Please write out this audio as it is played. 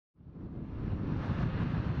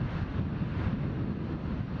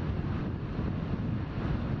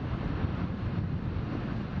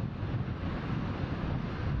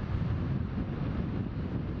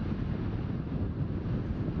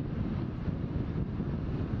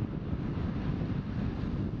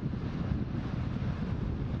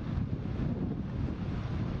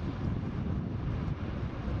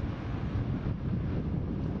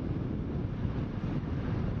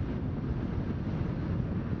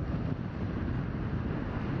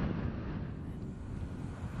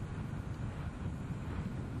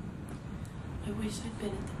wish I'd been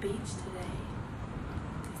at the beach today,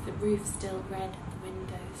 'cause the roof's still red and the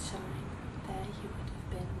windows shine. There you would have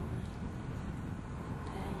been mine.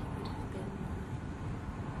 There you would have been mine.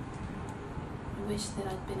 I wish that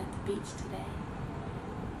I'd been at the beach today.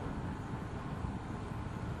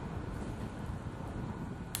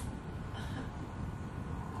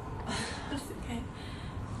 It's okay.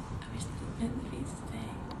 I wish that I'd been at the beach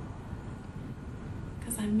today,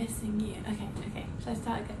 because I'm missing you. Okay, shall I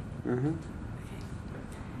start again? Mm-hmm.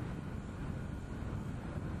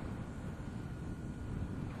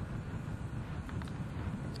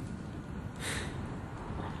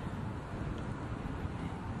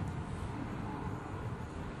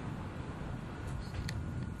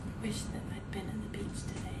 Wish that I'd been at the beach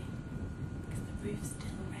today, because the roof's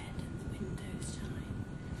still red and the windows shine.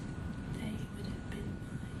 There you would have been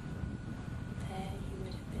mine. There you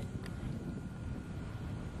would have been mine.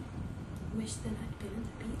 Wish that I'd been at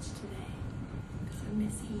the beach today, because I'm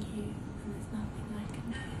missing you and there's nothing I can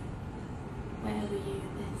do. Where were you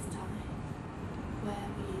this time? Where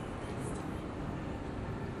were you this time?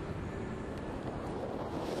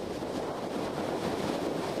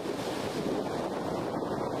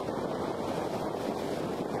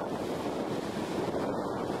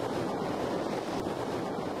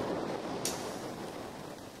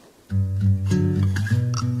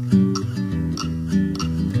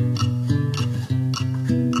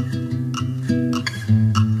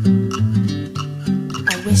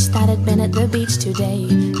 Wish that I'd been at the beach today,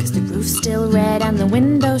 'cause the roof's still red and the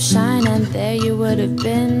windows shine. And there you would have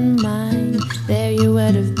been mine. There you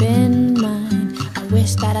would have been mine. I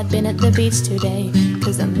wish that I'd been at the beach today,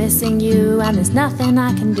 'cause I'm missing you and there's nothing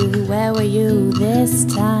I can do. Where were you this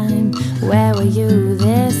time? Where were you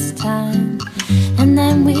this time? And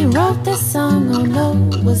then we wrote this song. Oh no,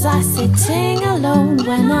 was I sitting alone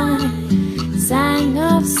when I sang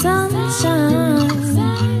of sunshine?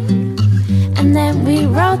 And then we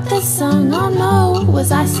wrote this song. Oh no,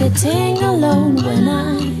 was I sitting alone when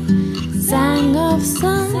I sang of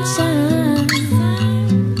sunshine?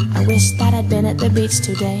 I wish that I'd been at the beach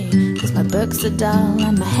today, 'cause my books are dull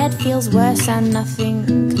and my head feels worse, and nothing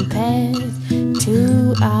compares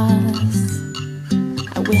to us.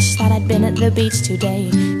 I wish that I'd been at the beach today,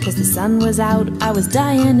 'cause the sun was out, I was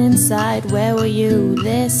dying inside. Where were you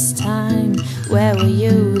this time? Where were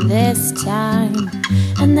you this time?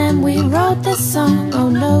 And then we wrote this song. Oh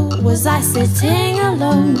no, was I sitting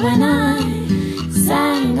alone when I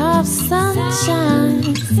sang of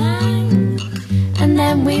sunshine? And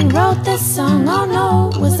then we wrote this song. Oh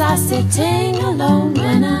no, was I sitting alone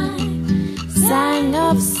when I sang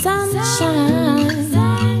of sunshine?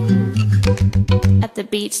 At the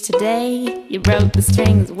beach today, you broke the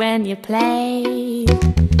strings when you played,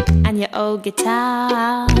 and your old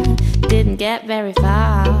guitar didn't get very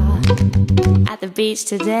far. At the beach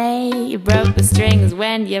today, you broke the strings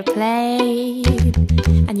when you played,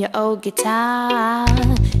 and your old guitar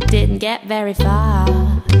didn't get very far.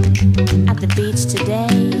 At the beach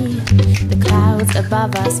today, the clouds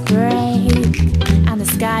above us break, and the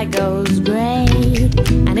sky goes grey,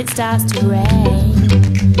 and it starts to rain.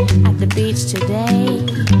 At the beach today,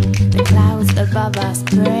 the clouds above us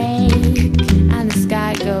break, and the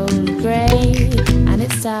sky goes grey, and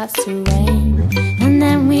it starts to rain. And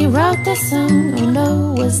then we wrote this song. Oh no,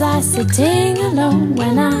 was I sitting alone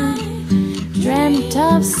when I dreamt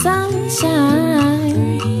of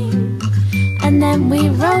sunshine? And then we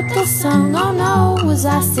wrote this song. Oh no, was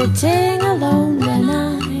I sitting alone when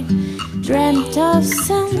I dreamt of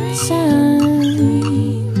sunshine?